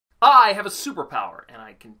I have a superpower, and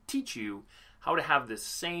I can teach you how to have this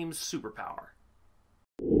same superpower.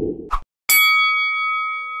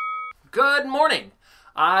 Good morning!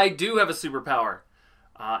 I do have a superpower,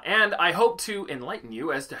 and I hope to enlighten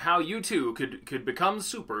you as to how you too could become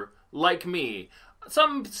super like me.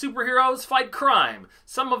 Some superheroes fight crime.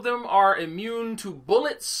 Some of them are immune to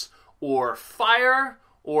bullets or fire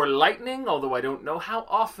or lightning, although I don't know how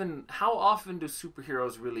often do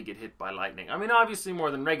superheroes really get hit by lightning. I mean, obviously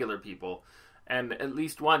more than regular people, and at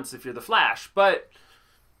least once if you're the Flash. But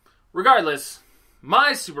regardless,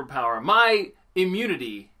 my superpower, my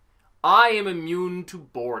immunity, I am immune to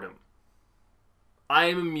boredom. I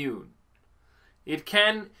am immune. It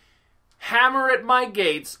can hammer at my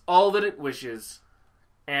gates all that it wishes,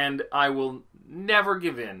 and I will never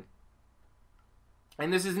give in.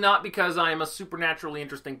 And this is not because I am a supernaturally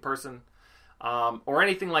interesting person or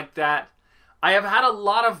anything like that. I have had a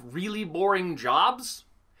lot of really boring jobs,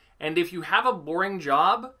 and if you have a boring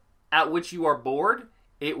job at which you are bored,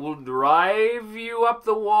 it will drive you up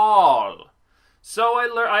the wall. So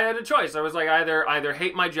I had a choice. I was like, either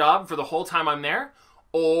hate my job for the whole time I'm there,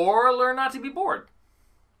 or learn not to be bored.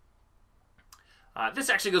 This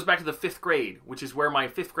actually goes back to the 5th grade, which is where my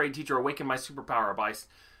 5th grade teacher awakened my superpower by,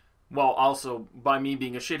 well, also by me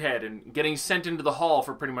being a shithead and getting sent into the hall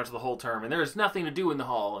for pretty much the whole term. And there was nothing to do in the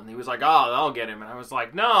hall. And he was like, oh, I'll get him. And I was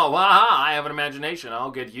like, no, I have an imagination.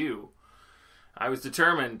 I'll get you. I was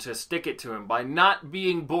determined to stick it to him by not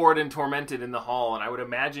being bored and tormented in the hall. And I would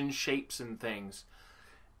imagine shapes and things.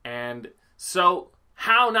 And so,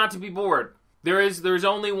 how not to be bored? There's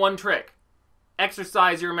only one trick.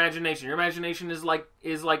 Exercise your imagination. Your imagination is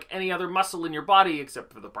like any other muscle in your body,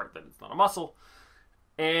 except for the part that it's not a muscle.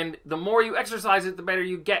 And the more you exercise it, the better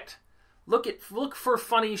you get. Look for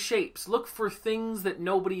funny shapes. Look for things that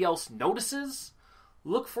nobody else notices.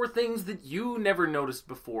 Look for things that you never noticed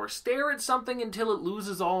before. Stare at something until it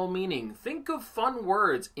loses all meaning. Think of fun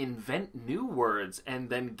words. Invent new words and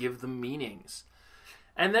then give them meanings.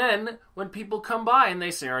 And then, when people come by and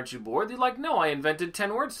they say, aren't you bored? They're like, no, I invented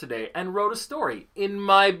 10 words today and wrote a story. In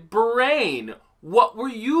my brain. What were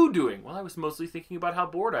you doing? Well, I was mostly thinking about how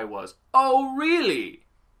bored I was. Oh, really?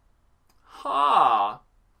 Ha.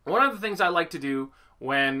 One of the things I like to do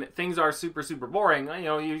when things are super, super boring,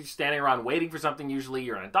 you're standing around waiting for something. Usually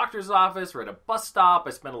you're in a doctor's office or at a bus stop. I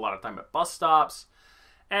spend a lot of time at bus stops.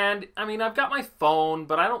 And, I've got my phone,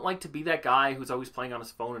 but I don't like to be that guy who's always playing on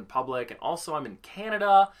his phone in public. And also, I'm in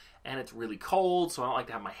Canada, and it's really cold, so I don't like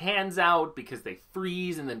to have my hands out because they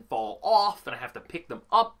freeze and then fall off, and I have to pick them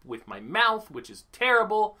up with my mouth, which is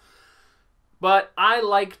terrible. But I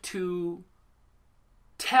like to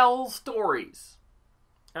tell stories.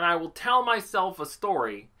 And I will tell myself a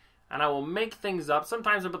story, and I will make things up,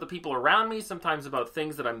 sometimes about the people around me, sometimes about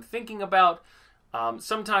things that I'm thinking about.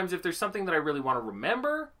 Sometimes if there's something that I really want to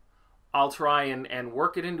remember, I'll try and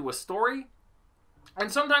work it into a story.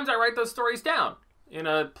 And sometimes I write those stories down in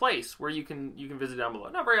a place where you can visit down below.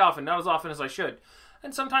 Not very often, not as often as I should.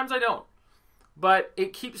 And sometimes I don't. But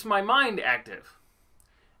it keeps my mind active.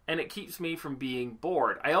 And it keeps me from being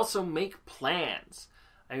bored. I also make plans.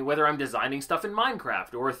 Whether I'm designing stuff in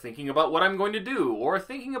Minecraft, or thinking about what I'm going to do, or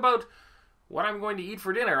thinking about what I'm going to eat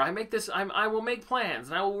for dinner, I will make plans,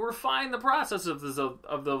 and I will refine the process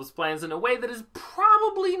of those plans in a way that is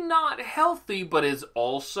probably not healthy, but is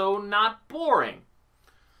also not boring.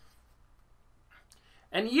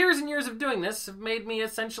 And years of doing this have made me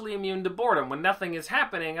essentially immune to boredom. When nothing is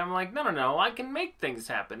happening, I'm like, no, I can make things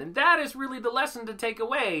happen. And that is really the lesson to take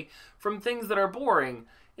away from things that are boring,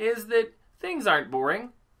 is that things aren't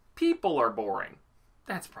boring, people are boring.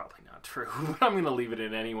 That's probably not true, but I'm going to leave it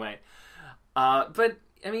in anyway. But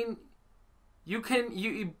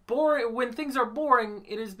when things are boring,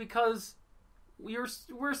 it is because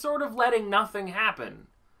we're sort of letting nothing happen.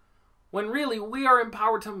 When really we are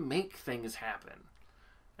empowered to make things happen.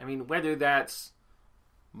 Whether that's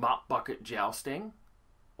mop bucket jousting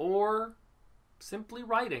or simply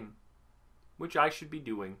writing, which I should be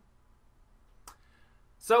doing.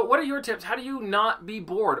 So what are your tips? How do you not be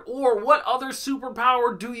bored? Or what other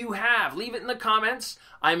superpower do you have? Leave it in the comments.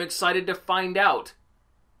 I'm excited to find out.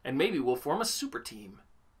 And maybe we'll form a super team.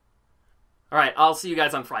 Alright, I'll see you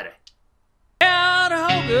guys on Friday.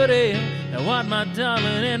 Oh, goody, I want my darling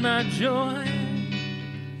and my joy.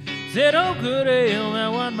 Said, oh, goody, I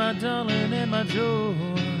want my darling and my joy.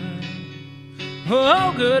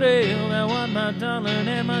 Oh, goody, I want my darling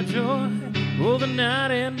and my joy. Oh, the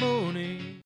night and morning.